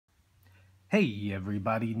Hey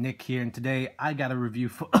everybody, Nick here, and today I got a review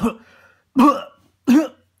for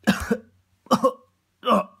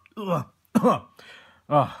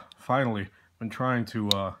finally. Been trying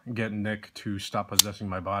to get Nick to stop possessing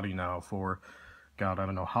my body now for, God, I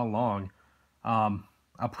don't know how long. I'll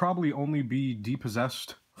probably only be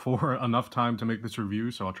depossessed for enough time to make this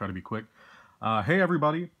review, so I'll try to be quick. Hey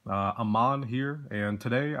everybody, Aman here, and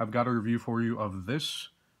today I've got a review for you of this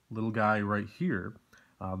little guy right here.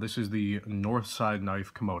 This is the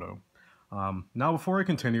Northsideknife Komodo. Now, before I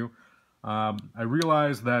continue, I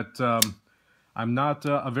realize that I'm not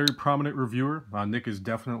a very prominent reviewer. Nick is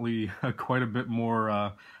definitely quite a bit more,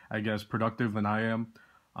 I guess, productive than I am.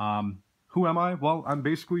 Who am I? Well, I'm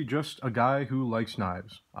basically just a guy who likes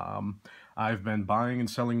knives. I've been buying and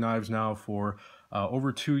selling knives now for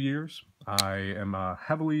over 2 years. I am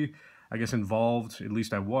heavily, I guess, involved, at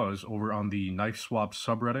least I was, over on the Knife Swap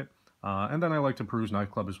subreddit. And then I like to peruse Knife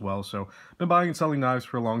Club as well, so I've been buying and selling knives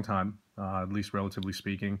for a long time, at least relatively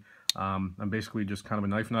speaking. I'm basically just kind of a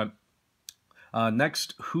knife nut.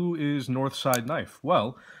 Next, who is Northsideknife?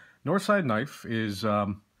 Well, Northsideknife is,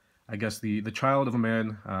 I guess, the child of a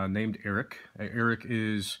man named Eric. Eric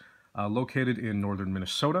is located in northern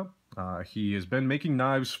Minnesota. He has been making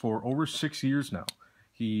knives for over 6 years now.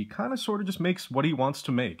 He kind of sort of just makes what he wants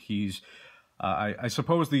to make. He's I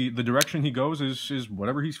suppose the direction he goes is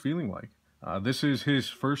whatever he's feeling like. This is his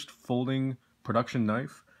first folding production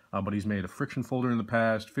knife, but he's made a friction folder in the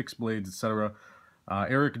past, fixed blades, etc.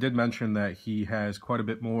 Eric did mention that he has quite a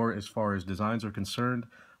bit more as far as designs are concerned,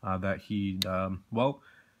 that he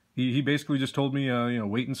basically just told me,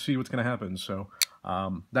 wait and see what's going to happen. So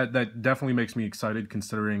that definitely makes me excited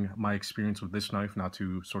considering my experience with this knife, not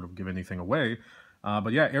to sort of give anything away.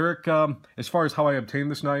 But yeah, Eric, as far as how I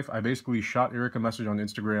obtained this knife, I basically shot Eric a message on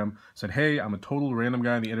Instagram, said, hey, I'm a total random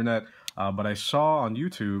guy on the internet, but I saw on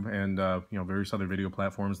YouTube and, various other video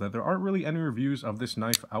platforms that there aren't really any reviews of this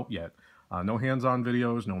knife out yet. No hands-on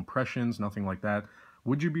videos, no impressions, nothing like that.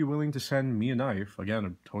 Would you be willing to send me a knife? Again,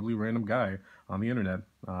 a totally random guy on the internet.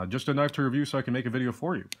 Just a knife to review so I can make a video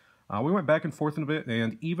for you. We went back and forth in a bit,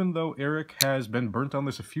 and even though Eric has been burnt on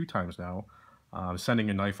this a few times now, sending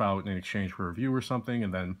a knife out in exchange for a review or something,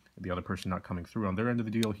 and then the other person not coming through on their end of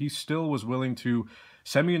the deal, he still was willing to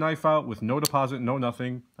send me a knife out with no deposit, no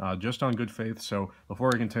nothing, just on good faith. So before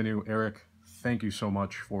I continue, Eric, thank you so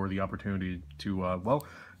much for the opportunity to,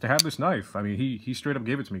 to have this knife. I mean, he straight up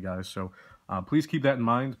gave it to me, guys, so please keep that in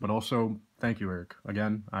mind, but also, thank you, Eric.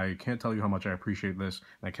 Again, I can't tell you how much I appreciate this,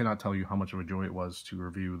 and I cannot tell you how much of a joy it was to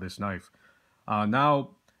review this knife.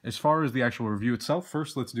 Now, as far as the actual review itself,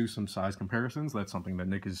 first let's do some size comparisons. That's something that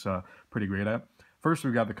Nick is pretty great at. First,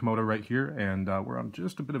 we've got the Komodo right here, and we're on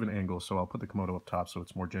just a bit of an angle, so I'll put the Komodo up top so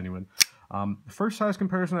it's more genuine. The first size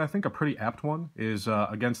comparison, I think a pretty apt one, is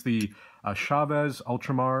against the Chavez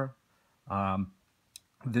Ultramar.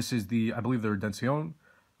 This is the, I believe, the Redención.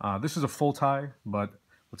 This is a full tie, but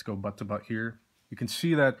let's go butt to butt here. You can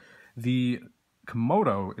see that the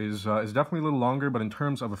Komodo is definitely a little longer, but in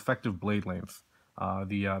terms of effective blade length,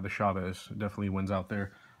 the Chavez definitely wins out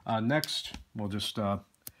there. Next, we'll just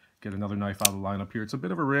get another knife out of the lineup here. It's a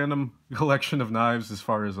bit of a random collection of knives as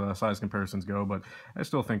far as size comparisons go, but I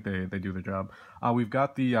still think they do their job. We've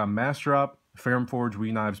got the Mass Drop Ferrum Forge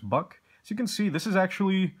We Knives Buck. As you can see, this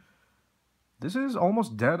is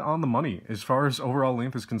almost dead on the money as far as overall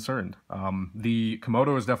length is concerned. The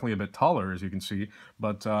Komodo is definitely a bit taller, as you can see,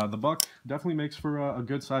 but the Buck definitely makes for a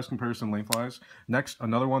good size comparison lengthwise. Next,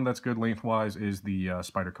 another one that's good lengthwise is the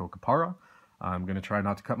Spyderco Kapara. I'm going to try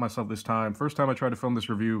not to cut myself this time. First time I tried to film this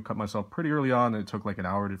review, cut myself pretty early on, and it took like an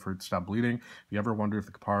hour for it to stop bleeding. If you ever wonder if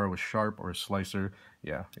the Kapara was sharp or a slicer,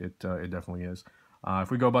 yeah, it definitely is.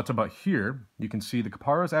 If we go butt to butt here, you can see the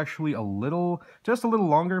Kapara is actually just a little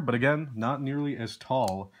longer, but again, not nearly as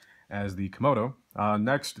tall as the Komodo.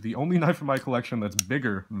 Next, the only knife in my collection that's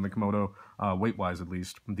bigger than the Komodo, weight-wise at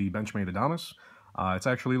least, the Benchmade Adamas. It's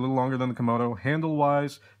actually a little longer than the Komodo.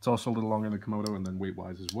 Handle-wise, it's also a little longer than the Komodo, and then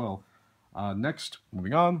weight-wise as well. Next,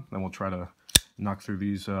 moving on, and we'll try to knock through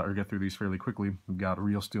these, or get through these fairly quickly. We've got a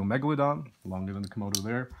Real Steel Megalodon, longer than the Komodo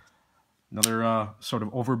there. Another sort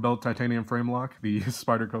of overbuilt titanium frame lock, the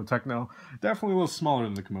Spyderco Techno. Definitely a little smaller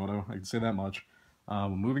than the Komodo, I can say that much.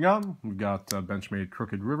 Moving on, we've got Benchmade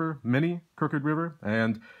Crooked River, Mini Crooked River,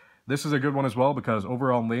 and this is a good one as well because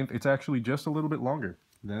overall length, it's actually just a little bit longer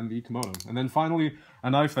than the Komodo. And then finally, a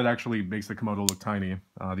knife that actually makes the Komodo look tiny,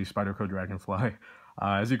 the Spyderco Dragonfly.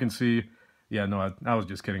 As you can see, yeah, no, I was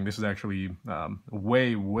just kidding. This is actually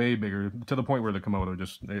way, way bigger, to the point where the Komodo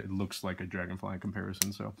it looks like a Dragonfly in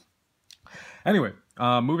comparison, so Anyway,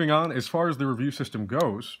 moving on, as far as the review system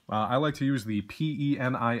goes, I like to use the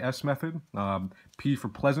PENIS method. P for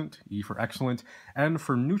pleasant, E for excellent, N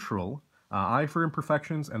for neutral, I for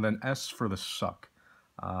imperfections, and then S for the suck.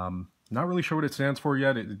 Not really sure what it stands for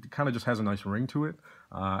yet. It kind of just has a nice ring to it.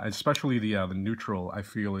 Especially the neutral, I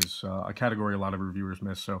feel, is a category a lot of reviewers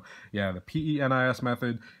miss. So yeah, the PENIS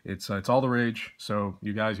method, it's all the rage. So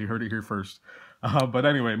you guys, you heard it here first. But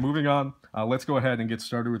anyway, moving on, let's go ahead and get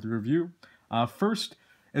started with the review. First,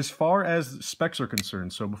 as far as specs are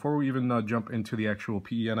concerned, so before we even jump into the actual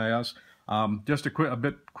PENIS, just a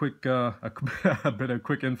bit of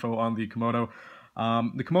quick info on the Komodo.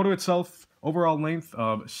 The Komodo itself, overall length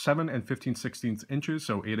of 7 and 15/16 inches,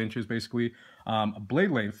 so 8 inches basically. A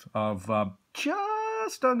blade length of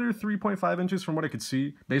just under 3.5 inches from what I could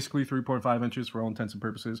see, basically 3.5 inches for all intents and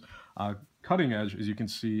purposes. Cutting edge, as you can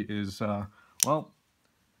see, is, well,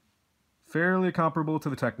 fairly comparable to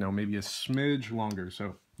the Techno, maybe a smidge longer,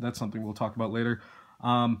 so that's something we'll talk about later.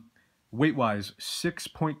 Weight-wise,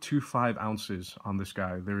 6.25 ounces on this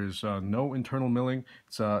guy. There is no internal milling.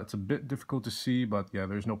 It's a bit difficult to see, but yeah,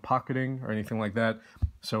 there's no pocketing or anything like that.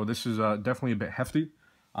 So this is definitely a bit hefty.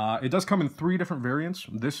 It does come in 3 different variants.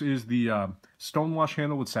 This is the stonewash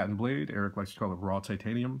handle with satin blade. Eric likes to call it raw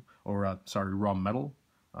titanium, or sorry, raw metal.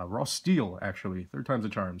 Raw steel, actually. 3rd time's a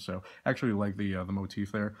charm, so actually like the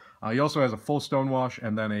motif there. He also has a full stonewash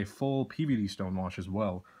and then a full PVD stonewash as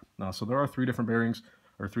well. So there are 3 different bearings,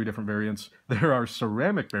 or 3 different variants. There are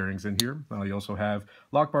ceramic bearings in here. You also have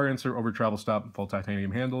lock bar insert over travel stop, full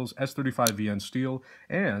titanium handles, S35VN steel,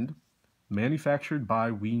 and manufactured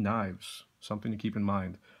by uhhh Knives. Something to keep in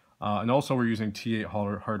mind. And also we're using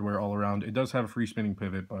T8 hardware all around. It does have a free spinning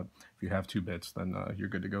pivot, but if you have 2 bits, then you're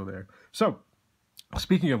good to go there. So,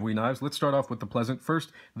 speaking of uhhh Knives, let's start off with the pleasant.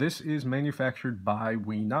 First, this is manufactured by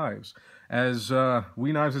uhhh Knives. As uhhh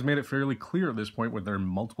Knives has made it fairly clear at this point with their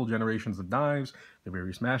multiple generations of knives, the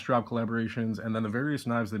various mass drop collaborations, and then the various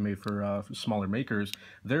knives they made for smaller makers,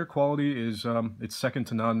 their quality is it's second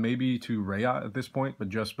to none, maybe to Rayat at this point, but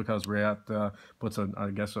just because Rayat puts,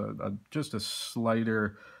 I guess, just a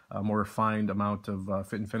slighter, more refined amount of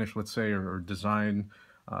fit and finish, let's say, or design,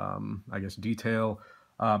 I guess, detail.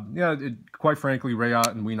 Yeah, quite frankly,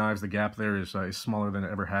 Rayat and uhhh Knives, the gap there is smaller than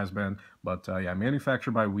it ever has been. But yeah,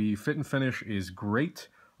 manufactured by uhhh, fit and finish is great.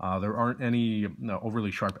 There aren't any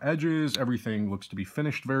overly sharp edges. Everything looks to be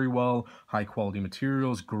finished very well. High quality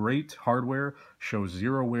materials, great hardware. Shows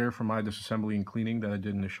 0 wear from my disassembly and cleaning that I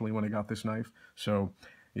did initially when I got this knife. So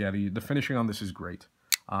yeah, the finishing on this is great.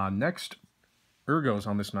 Next, ergos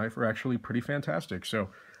on this knife are actually pretty fantastic. So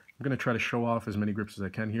I'm going to try to show off as many grips as I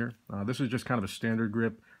can here. This is just kind of a standard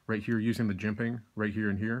grip right here, using the jimping right here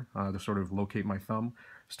and here to sort of locate my thumb.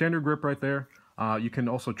 Standard grip right there. You can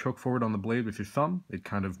also choke forward on the blade with your thumb. It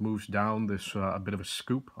kind of moves down this a bit of a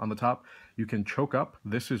scoop on the top. You can choke up.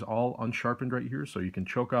 This is all unsharpened right here, so you can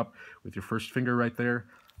choke up with your first finger right there.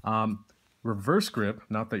 Reverse grip,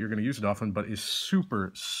 not that you're going to use it often, but is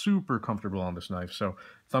super, super comfortable on this knife. So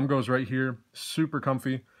thumb goes right here, super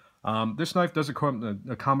comfy. This knife does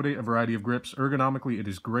accommodate a variety of grips. Ergonomically, it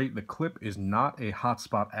is great. The clip is not a hot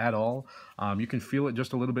spot at all. You can feel it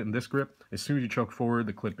just a little bit in this grip. As soon as you choke forward,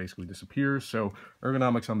 the clip basically disappears. So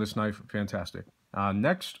ergonomics on this knife, fantastic.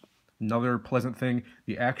 Next, another pleasant thing,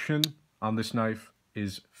 the action on this knife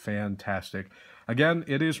is fantastic. Again,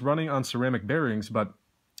 it is running on ceramic bearings, but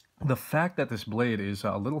the fact that this blade is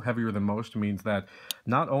a little heavier than most means that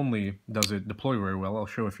not only does it deploy very well, I'll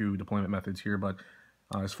show a few deployment methods here, but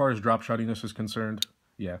as far as drop shottiness is concerned,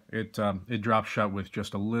 yeah, it drops shot with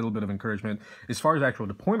just a little bit of encouragement. As far as actual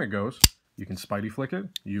deployment goes, you can spidey flick it,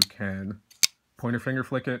 you can pointer finger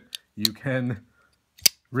flick it, you can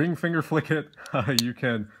ring finger flick it, you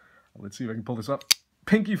can, let's see if I can pull this up,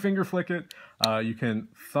 pinky finger flick it, you can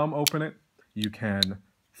thumb open it, you can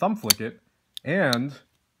thumb flick it, and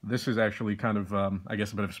this is actually kind of, I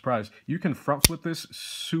guess, a bit of a surprise. You can front flip this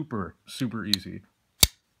super, super easy.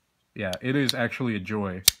 Yeah, it is actually a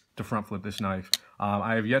joy to front flip this knife.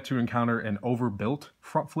 I have yet to encounter an overbuilt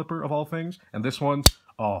front flipper of all things, and this one,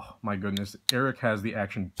 oh my goodness, Eric has the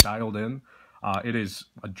action dialed in. It is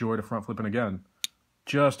a joy to front flip, and again,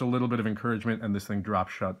 just a little bit of encouragement, and this thing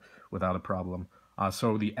drops shut without a problem.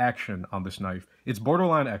 So the action on this knife, it's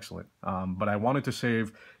borderline excellent, but I wanted to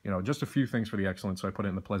save, just a few things for the excellent, so I put it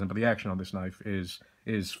in the pleasant, but the action on this knife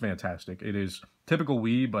is fantastic. It is typical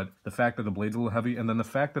uhhh, but the fact that the blade's a little heavy, and then the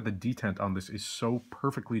fact that the detent on this is so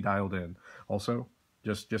perfectly dialed in. Also,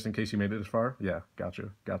 just in case you made it this far, yeah,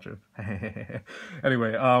 gotcha.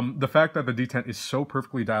 Anyway, the fact that the detent is so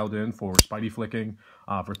perfectly dialed in for spidey flicking,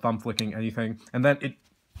 for thumb flicking, anything, and then it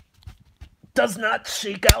does not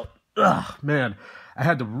shake out Ugh, man, I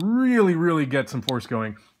had to really, really get some force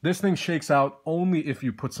going. This thing shakes out only if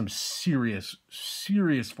you put some serious,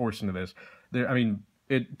 serious force into this. I mean,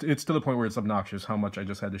 it's to the point where it's obnoxious how much I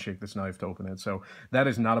just had to shake this knife to open it. So that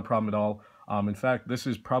is not a problem at all. In fact, this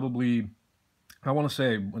is probably, I want to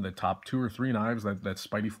say, the top 2 or 3 knives that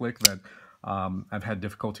Spidey Flick that I've had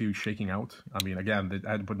difficulty shaking out. I mean, again,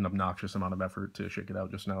 I had to put an obnoxious amount of effort to shake it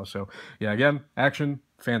out just now. So yeah, again, action,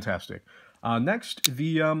 fantastic. Next,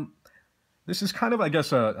 this is kind of, I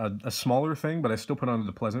guess, a smaller thing, but I still put on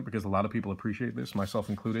the pleasant because a lot of people appreciate this, myself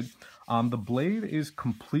included. The blade is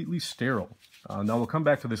completely sterile. Now, we'll come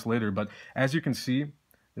back to this later, but as you can see,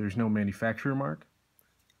 there's no manufacturer mark.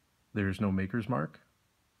 There's no maker's mark.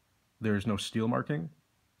 There's no steel marking.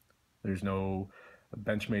 There's no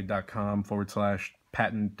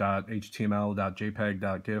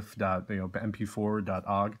benchmade.com/patent.html.jpeg.gif.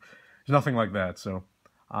 mp4.ogg. There's nothing like that. So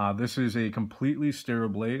this is a completely sterile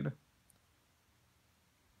blade.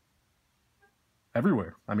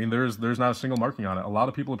 Everywhere. I mean, there's not a single marking on it. A lot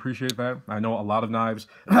of people appreciate that. I know a lot of knives.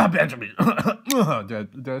 Benjamin.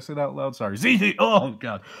 Did I say that out loud? Sorry. ZZ. Oh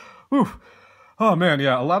God. Whew. Oh man,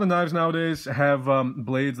 yeah. A lot of knives nowadays have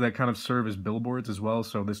blades that kind of serve as billboards as well.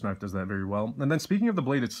 So this knife does that very well. And then speaking of the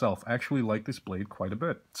blade itself, I actually like this blade quite a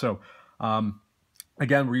bit. So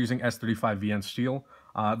again, we're using S35VN steel.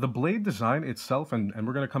 The blade design itself, and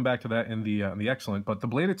we're going to come back to that in the excellent. But the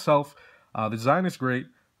blade itself, the design is great.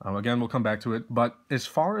 Again, we'll come back to it, but as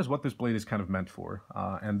far as what this blade is kind of meant for,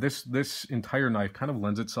 and this entire knife kind of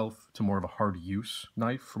lends itself to more of a hard use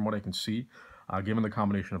knife from what I can see, given the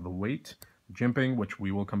combination of the weight, jimping, which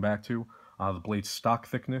we will come back to, the blade's stock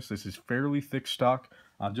thickness. This is fairly thick stock,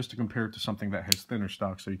 just to compare it to something that has thinner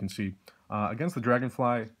stock, so you can see. Against the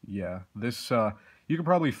Dragonfly, yeah, this, you could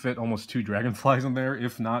probably fit almost 2 Dragonflies in there,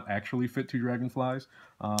 if not actually fit 2 Dragonflies.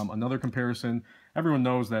 Another comparison, everyone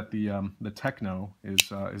knows that the Techno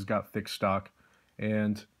is got thick stock,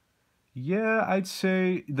 and yeah, I'd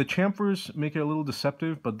say the chamfers make it a little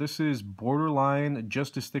deceptive, but this is borderline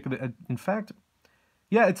just as thick. In fact,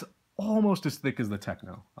 yeah, it's almost as thick as the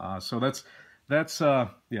Techno. So that's yeah,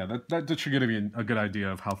 that should give you a good idea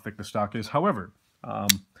of how thick the stock is. However,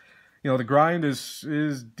 you know, the grind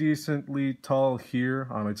is decently tall here.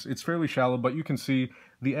 It's fairly shallow, but you can see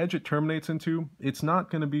the edge it terminates into. It's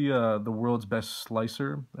not going to be the world's best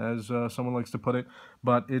slicer, as someone likes to put it,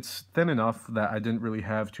 but it's thin enough that I didn't really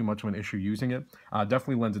have too much of an issue using it.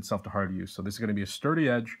 Definitely lends itself to hard use. So this is going to be a sturdy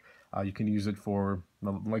edge. You can use it for,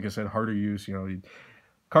 like I said, harder use. You know,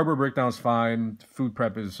 cardboard breakdown is fine. Food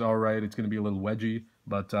prep is all right. It's going to be a little wedgy.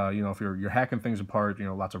 But, you know, if you're hacking things apart, you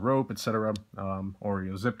know, lots of rope, etc., or,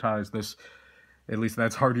 you know, zip ties, this, at least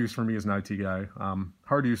that's hard use for me as an IT guy.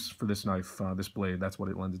 Hard use for this knife, this blade, that's what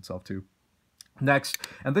it lends itself to. Next,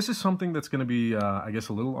 and this is something that's going to be, I guess,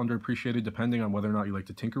 a little underappreciated depending on whether or not you like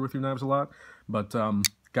to tinker with your knives a lot. But,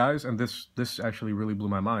 guys, and this actually really blew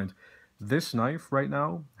my mind. This knife right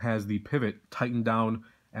now has the pivot tightened down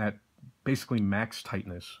at basically max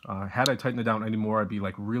tightness. Had I tightened it down anymore, I'd be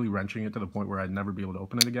like really wrenching it to the point where I'd never be able to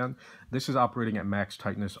open it again. This is operating at max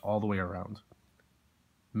tightness all the way around.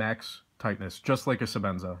 Max tightness, just like a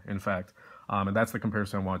Sebenza, in fact. And that's the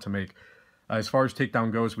comparison I wanted to make. As far as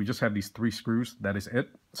takedown goes, we just have these 3 screws. That is it.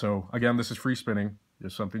 So again, this is free spinning.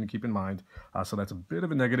 Just something to keep in mind. So that's a bit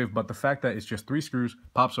of a negative, but the fact that it's just 3 screws,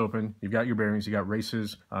 pops open, you've got your bearings, you got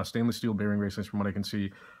races, stainless steel bearing races from what I can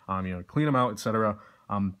see, you know, clean them out, etc.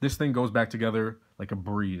 This thing goes back together like a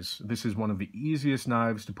breeze. This is one of the easiest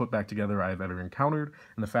knives to put back together I've ever encountered,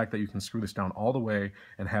 and the fact that you can screw this down all the way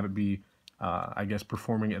and have it be, I guess,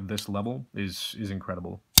 performing at this level is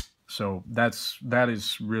incredible. So that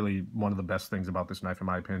is really one of the best things about this knife, in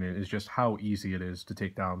my opinion, is just how easy it is to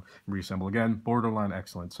take down and reassemble. Again, borderline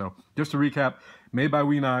excellent. So just to recap, made by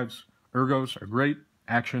We Knives, ergos are great,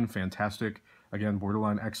 action fantastic. Again,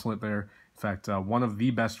 borderline excellent there. In fact, one of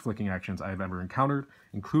the best flicking actions I've ever encountered,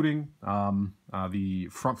 including the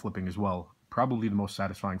front flipping as well. Probably the most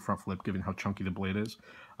satisfying front flip, given how chunky the blade is.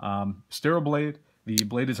 Sterile blade. The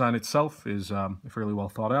blade design itself is fairly well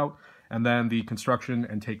thought out, and then the construction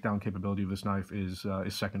and takedown capability of this knife is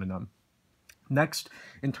second to none. Next,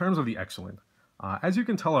 in terms of the excellent, as you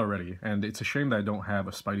can tell already, and it's a shame that I don't have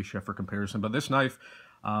a Spidey Chef for comparison, but this knife,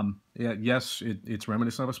 yeah, yes, it's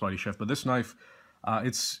reminiscent of a Spidey Chef, but this knife,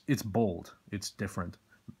 it's bold, it's different.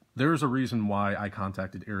 There's a reason why I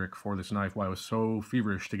contacted Eric for this knife, why I was so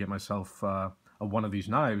feverish to get myself one of these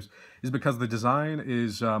knives, is because the design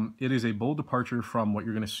is, it is a bold departure from what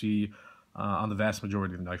you're going to see on the vast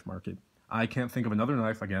majority of the knife market. I can't think of another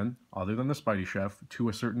knife, again, other than the Spidey Chef, to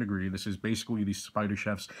a certain degree. This is basically the Spidey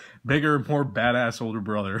Chef's bigger, more badass older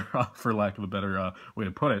brother, for lack of a better way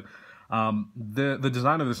to put it. The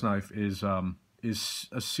design of this knife is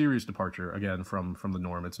a serious departure, again, from the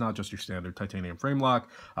norm. It's not just your standard titanium frame lock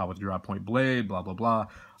with drop point blade, blah, blah,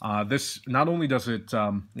 blah. This, not only does it,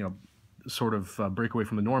 sort of break away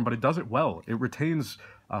from the norm, but it does it well. It retains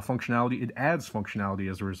functionality. It adds functionality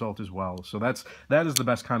as a result as well. So that is the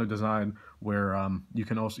best kind of design, where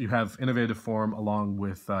you have innovative form along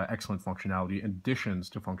with excellent functionality, additions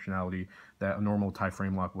to functionality that a normal tie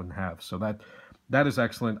frame lock wouldn't have. So that is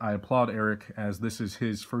excellent. I applaud Eric, as this is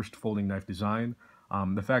his first folding knife design.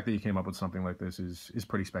 The fact that he came up with something like this is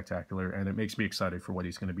pretty spectacular, and it makes me excited for what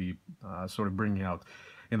he's going to be sort of bringing out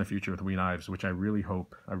in the future with Wee Knives, which I really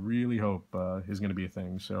hope is going to be a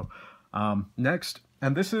thing. So next,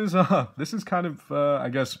 and this is kind of I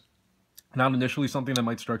guess not initially something that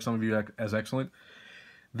might strike some of you as excellent.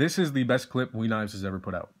 This is the best clip Wee Knives has ever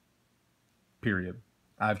put out. Period.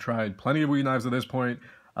 I've tried plenty of Wee Knives at this point.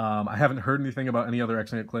 I haven't heard anything about any other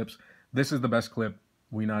excellent clips. This is the best clip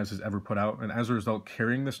Wee Knives has ever put out, and as a result,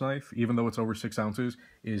 carrying this knife, even though it's over 6 ounces,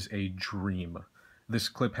 is a dream. This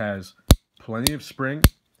clip has plenty of spring.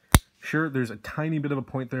 Sure, there's a tiny bit of a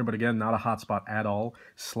point there, but again, not a hot spot at all.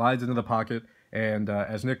 Slides into the pocket, and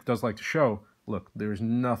as Nick does like to show, look, there's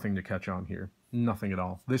nothing to catch on here. Nothing at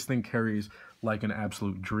all. This thing carries like an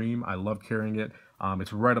absolute dream. I love carrying it.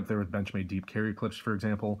 It's right up there with Benchmade deep carry clips, for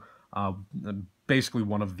example. Basically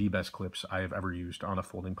one of the best clips I have ever used on a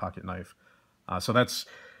folding pocket knife. So that's,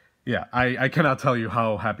 yeah, I cannot tell you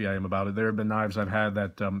how happy I am about it. There have been knives I've had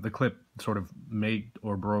that the clip sort of made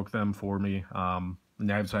or broke them for me.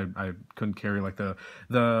 Knives I couldn't carry, like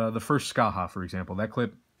the first Skaha, for example. That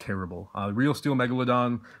clip, terrible. Real Steel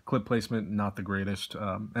Megalodon clip placement, not the greatest,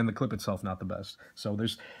 and the clip itself, not the best. So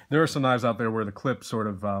there are some knives out there where the clip sort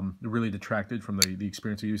of really detracted from the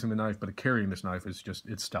experience of using the knife, but carrying this knife is just,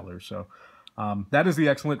 it's stellar. So that is the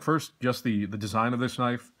excellent. First, just the design of this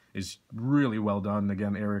knife is really well done.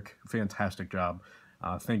 Again, Eric, fantastic job.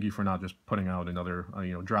 Thank you for not just putting out another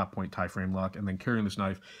drop point tie frame lock, and then carrying this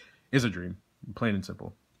knife is a dream, plain and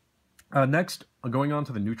simple. Next, going on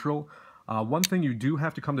to the neutral. One thing you do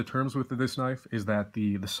have to come to terms with this knife is that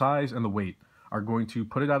the size and the weight are going to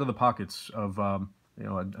put it out of the pockets of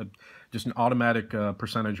just an automatic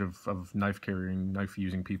percentage of knife carrying, knife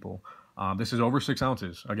using people. This is over 6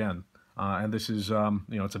 ounces again, and this is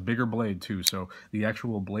it's a bigger blade too. So the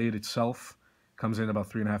actual blade itself comes in about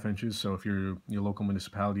 3.5 inches. So if your local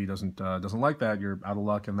municipality doesn't like that, you're out of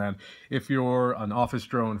luck. And then if you're an office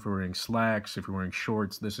drone, if you're wearing slacks, if you're wearing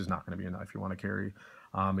shorts, this is not going to be a knife you want to carry.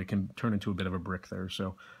 It can turn into a bit of a brick there.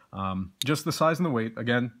 So just the size and the weight,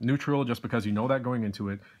 again, neutral, just because you know that going into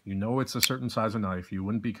it. You know it's a certain size of knife. You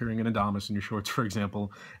wouldn't be carrying an Adamas in your shorts, for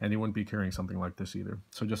example, and you wouldn't be carrying something like this either.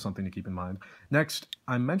 So just something to keep in mind. Next,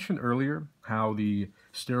 I mentioned earlier how the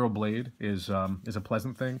sterile blade is a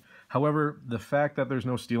pleasant thing. However, the fact that there's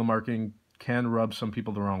no steel marking can rub some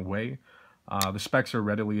people the wrong way. The specs are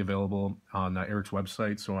readily available on Eric's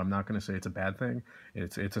website, so I'm not going to say it's a bad thing.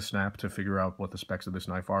 It's a snap to figure out what the specs of this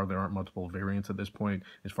knife are. There aren't multiple variants at this point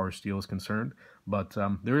as far as steel is concerned, but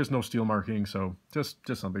there is no steel marking, so just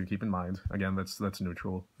something to keep in mind. Again, that's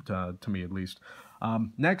neutral to me at least.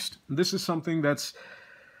 Next, this is something that's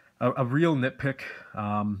a real nitpick,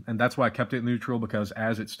 and that's why I kept it neutral, because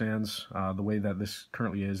as it stands, the way that this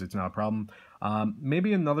currently is, it's not a problem.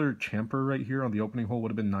 Maybe another chamfer right here on the opening hole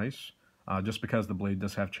would have been nice. Just because the blade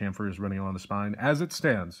does have chamfers running along the spine. As it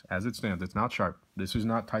stands, it's not sharp. This is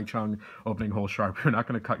not Taichung opening hole sharp. You're not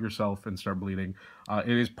going to cut yourself and start bleeding.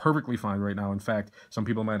 It is perfectly fine right now. In fact, some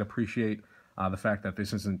people might appreciate the fact that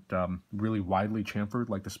this isn't really widely chamfered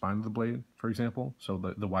like the spine of the blade, for example. So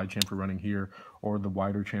the wide chamfer running here, or the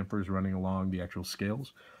wider chamfers running along the actual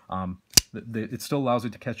scales. It still allows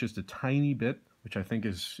it to catch just a tiny bit, which I think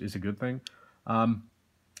is a good thing.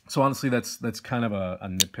 So honestly, that's kind of a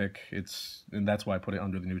nitpick. And that's why I put it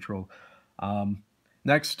under the neutral.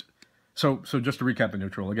 Next, so just to recap the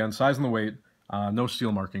neutral again: size and the weight, no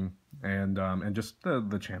steel marking, and just the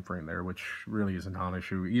chamfering there, which really is a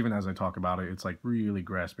non-issue. Even as I talk about it, it's like really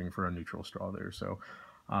grasping for a neutral straw there. So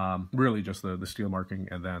really just the steel marking,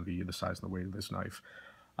 and then the size and the weight of this knife.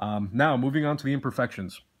 Now moving on to the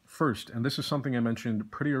imperfections. First, and this is something I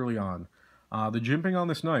mentioned pretty early on, the jimping on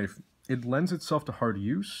this knife. It lends itself to hard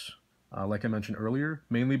use, like I mentioned earlier,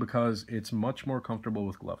 mainly because it's much more comfortable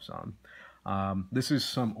with gloves on. This is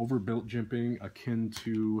some overbuilt jimping akin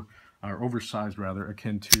to, or oversized rather,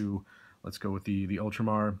 akin to, let's go with the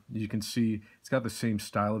Ultramar. You can see it's got the same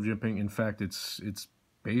style of jimping. In fact, it's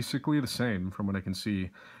basically the same from what I can see.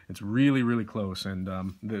 It's really, really close, and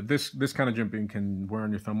this kind of jimping can wear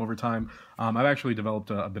on your thumb over time. I've actually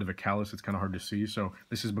developed a bit of a callus. It's kind of hard to see, so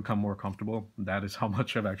this has become more comfortable. That is how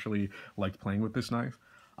much I've actually liked playing with this knife.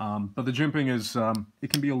 But the jimping is, it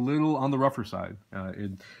can be a little on the rougher side.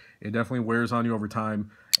 It definitely wears on you over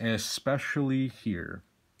time, especially here.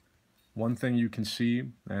 One thing you can see,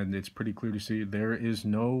 and it's pretty clear to see, there is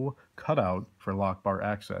no cutout for lock bar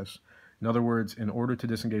access. In other words, in order to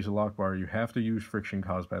disengage the lock bar, you have to use friction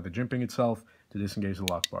caused by the jimping itself to disengage the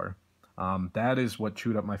lock bar. That is what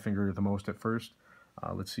chewed up my finger the most at first.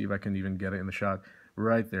 Let's see if I can even get it in the shot.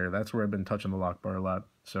 Right there, that's where I've been touching the lock bar a lot.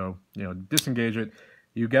 So, you know, disengage it.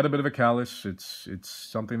 You get a bit of a callus. It's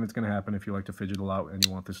something that's going to happen if you like to fidget a lot and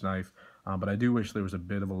you want this knife. But I do wish there was a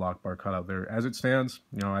bit of a lock bar cut out there. As it stands,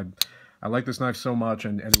 you know, I like this knife so much,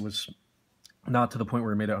 and it was not to the point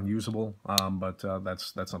where it made it unusable, but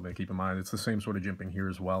that's something to keep in mind. It's the same sort of jimping here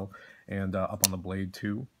as well, and up on the blade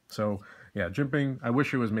too. So yeah, jimping, I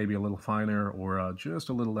wish it was maybe a little finer or just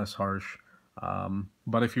a little less harsh.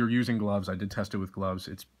 But if you're using gloves, I did test it with gloves,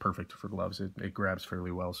 it's perfect for gloves. It grabs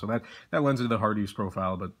fairly well. So that lends it to the hard use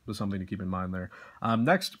profile, but there's something to keep in mind there.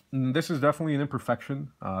 Next, this is definitely an imperfection,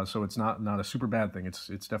 so it's not a super bad thing. It's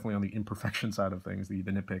definitely on the imperfection side of things, the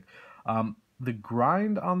nitpick. The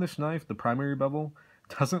grind on this knife, the primary bevel,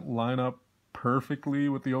 doesn't line up perfectly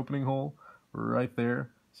with the opening hole right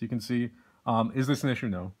there. So you can see, is this an issue?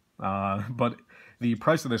 No. But the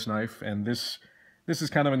price of this knife, and this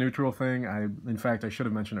is kind of a neutral thing. In fact, I should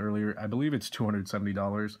have mentioned earlier, I believe it's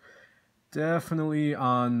 $270. Definitely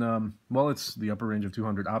on, well, it's the upper range of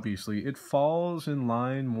 200, obviously. It falls in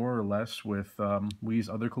line more or less with Wee's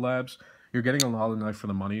other collabs. You're getting a lot of knife for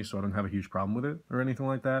the money, so I don't have a huge problem with it or anything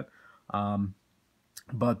like that.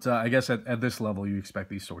 But I guess at this level, you expect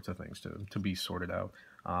these sorts of things to be sorted out.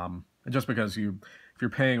 Just because if you're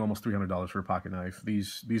paying almost $300 for a pocket knife,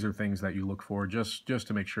 these are things that you look for just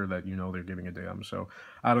to make sure that you know they're giving a damn. So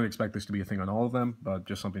I don't expect this to be a thing on all of them, but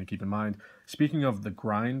just something to keep in mind. Speaking of the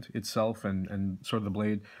grind itself and sort of the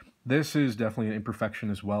blade, this is definitely an imperfection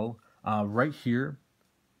as well. Right here,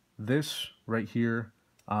 this right here,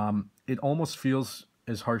 it almost feels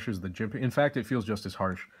as harsh as the jimping. In fact, it feels just as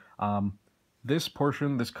harsh. This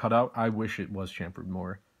portion, this cutout, I wish it was chamfered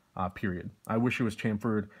more, period. I wish it was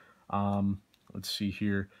chamfered. Let's see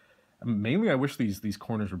here. Mainly, I wish these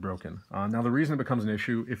corners were broken. Now, the reason it becomes an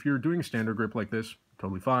issue, if you're doing a standard grip like this,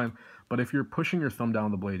 totally fine. But if you're pushing your thumb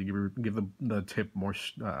down the blade to give the tip more,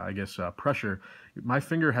 I guess, pressure, my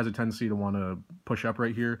finger has a tendency to want to push up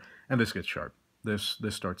right here, and this gets sharp. This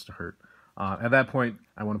starts to hurt. At that point,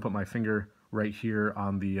 I want to put my finger right here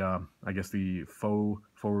on the, I guess, the faux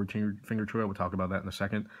forward finger choil. We'll talk about that in a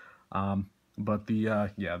second. But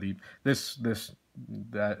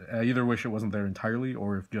that I either wish it wasn't there entirely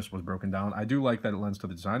or if just was broken down. I do like that it lends to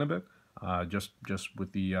the design a bit. Just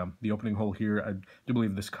with the opening hole here, I do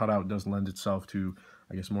believe this cutout does lend itself to,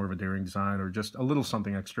 I guess, more of a daring design or just a little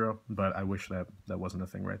something extra. But I wish that wasn't a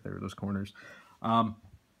thing right there, those corners.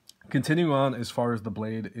 Continuing on as far as the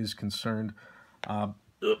blade is concerned.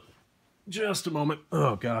 Just a moment.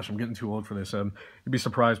 Oh gosh, I'm getting too old for this. You'd be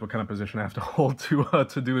surprised what kind of position I have to hold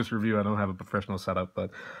to do this review. I don't have a professional setup,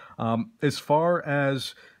 but as far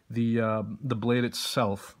as the blade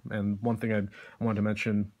itself, and one thing I wanted to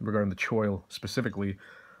mention regarding the choil specifically,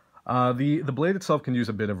 the blade itself can use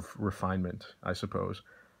a bit of refinement, I suppose.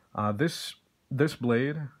 This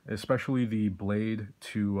blade, especially the blade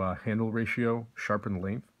to handle ratio, sharpen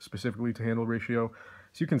length, specifically to handle ratio,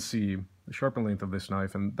 so you can see the sharpen length of this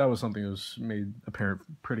knife, and that was something that was made apparent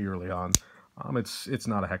pretty early on. It's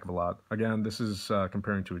not a heck of a lot. Again, this is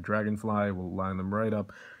comparing to a Dragonfly. We'll line them right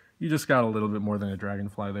up. You just got a little bit more than a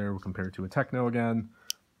Dragonfly there compared to a Techno again.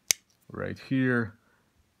 Right here.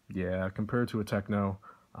 Yeah, compared to a Techno.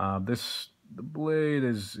 The blade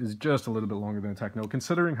is just a little bit longer than a Techno,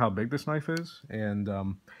 considering how big this knife is, and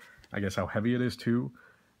I guess how heavy it is too.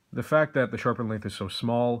 The fact that the sharpen length is so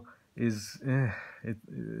small is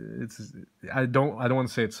I don't want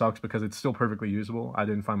to say it sucks because it's still perfectly usable. I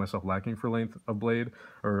didn't find myself lacking for length of blade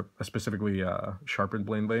or specifically sharpened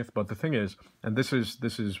blade length. But the thing is, and this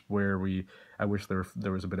is where I wish there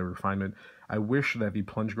was a bit of refinement. I wish that the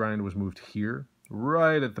plunge grind was moved here,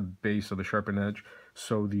 right at the base of the sharpened edge,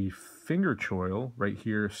 so the finger choil right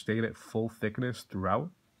here stayed at full thickness throughout.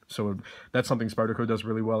 So that's something Spyderco does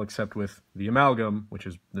really well, except with the amalgam,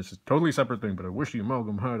 this is totally a separate thing, but I wish the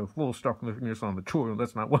amalgam had a full thickness on the choil.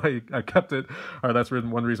 That's not why I kept it, or that's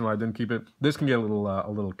one reason why I didn't keep it. This can get a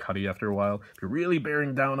little cutty after a while. If you're really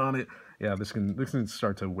bearing down on it, yeah, this can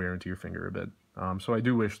start to wear into your finger a bit. So I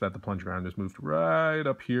do wish that the plunge grind is moved right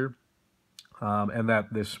up here. and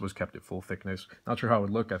that this was kept at full thickness. Not sure how it would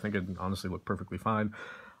look. I think it honestly looked perfectly fine.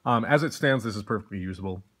 As it stands, this is perfectly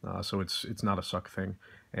usable, so it's not a suck thing.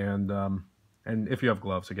 And if you have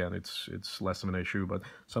gloves, again, it's less of an issue, but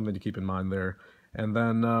something to keep in mind there. And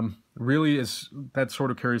then really that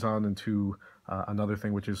sort of carries on into another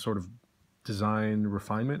thing, which is sort of design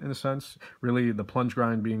refinement in a sense. Really, the plunge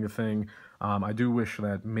grind being a thing. I do wish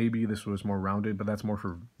that maybe this was more rounded, but that's more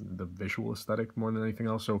for the visual aesthetic more than anything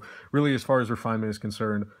else. So really, as far as refinement is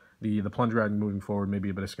concerned, the plunge grind moving forward, maybe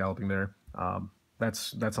a bit of scalloping there.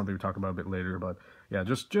 That's something we talk about a bit later, but yeah,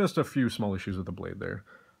 just a few small issues with the blade there.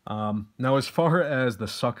 Now, as far as the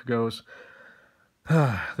suck goes,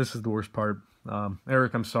 this is the worst part.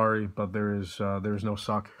 Eric, I'm sorry, but there is no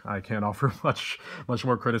suck. I can't offer much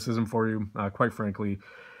more criticism for you. Quite frankly,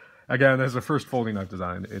 again, as a first folding knife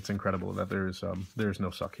design, it's incredible that there's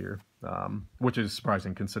no suck here, which is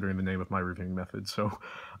surprising considering the name of my reviewing method. So,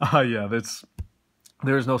 yeah,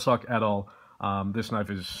 there's no suck at all. This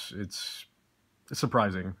knife it's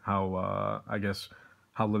surprising how I guess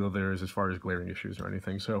how little there is as far as glaring issues or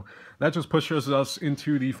anything. So that just pushes us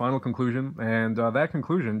into the final conclusion, and that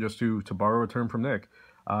conclusion, just to borrow a term from Nick,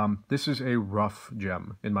 this is a rough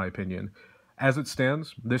gem in my opinion. As it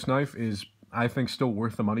stands, this knife is, I think, still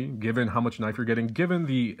worth the money, given how much knife you're getting, given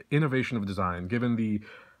the innovation of design, given the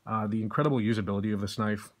incredible usability of this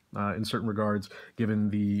knife in certain regards,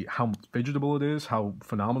 given how fidgetable it is, how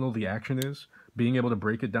phenomenal the action is. Being able to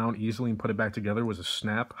break it down easily and put it back together was a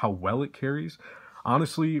snap. How well it carries.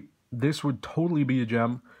 Honestly, this would totally be a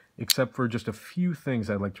gem, except for just a few things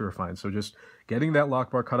I'd like to refine. So just getting that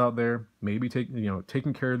lock bar cut out there, maybe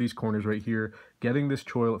taking care of these corners right here, getting this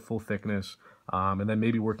choil at full thickness, and then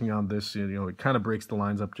maybe working on this, it kind of breaks the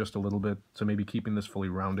lines up just a little bit, so maybe keeping this fully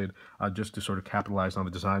rounded, just to sort of capitalize on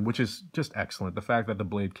the design, which is just excellent. The fact that the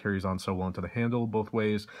blade carries on so well into the handle both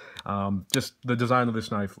ways, just the design of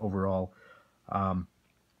this knife overall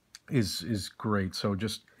is great. So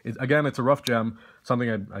just, again, it's a rough gem.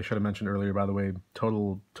 Something I should have mentioned earlier, by the way,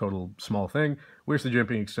 total small thing. Wish the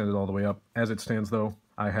jimping extended all the way up. As it stands, though,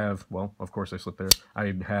 I have, well, of course I slipped there.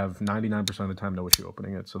 I have 99% of the time no issue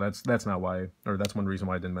opening it. So that's not why, or that's one reason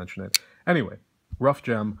why I didn't mention it. Anyway, rough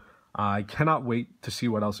gem. I cannot wait to see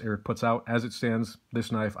what else Eric puts out. As it stands,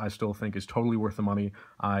 this knife I still think is totally worth the money.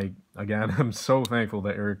 I, again, am so thankful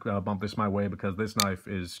that Eric bumped this my way, because this knife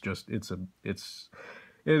is just,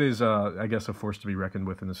 it is, I guess, a force to be reckoned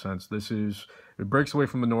with in a sense. It breaks away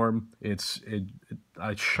from the norm. It's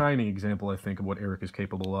a shining example, I think, of what Eric is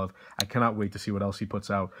capable of. I cannot wait to see what else he puts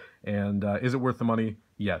out. And is it worth the money?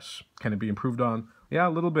 Yes. Can it be improved on? Yeah, a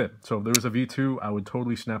little bit. So if there was a V2, I would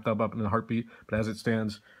totally snap that up in a heartbeat. But as it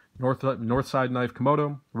stands, Northsideknife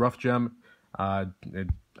Komodo, rough gem.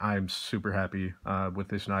 I'm super happy with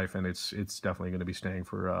this knife, and it's definitely going to be staying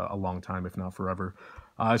for a long time, if not forever.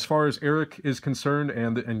 As far as Eric is concerned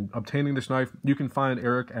and obtaining this knife, you can find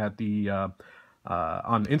Eric at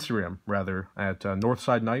on Instagram, rather, at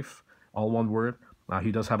Northsideknife, all one word.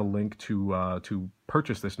 He does have a link to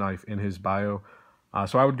purchase this knife in his bio.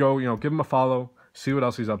 So I would go, give him a follow, see what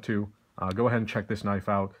else he's up to. Go ahead and check this knife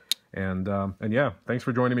out. And yeah, thanks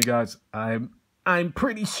for joining me, guys. I'm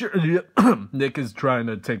pretty sure Nick is trying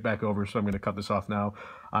to take back over, so I'm going to cut this off now.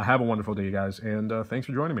 Have a wonderful day, guys, and thanks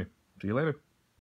for joining me. See you later.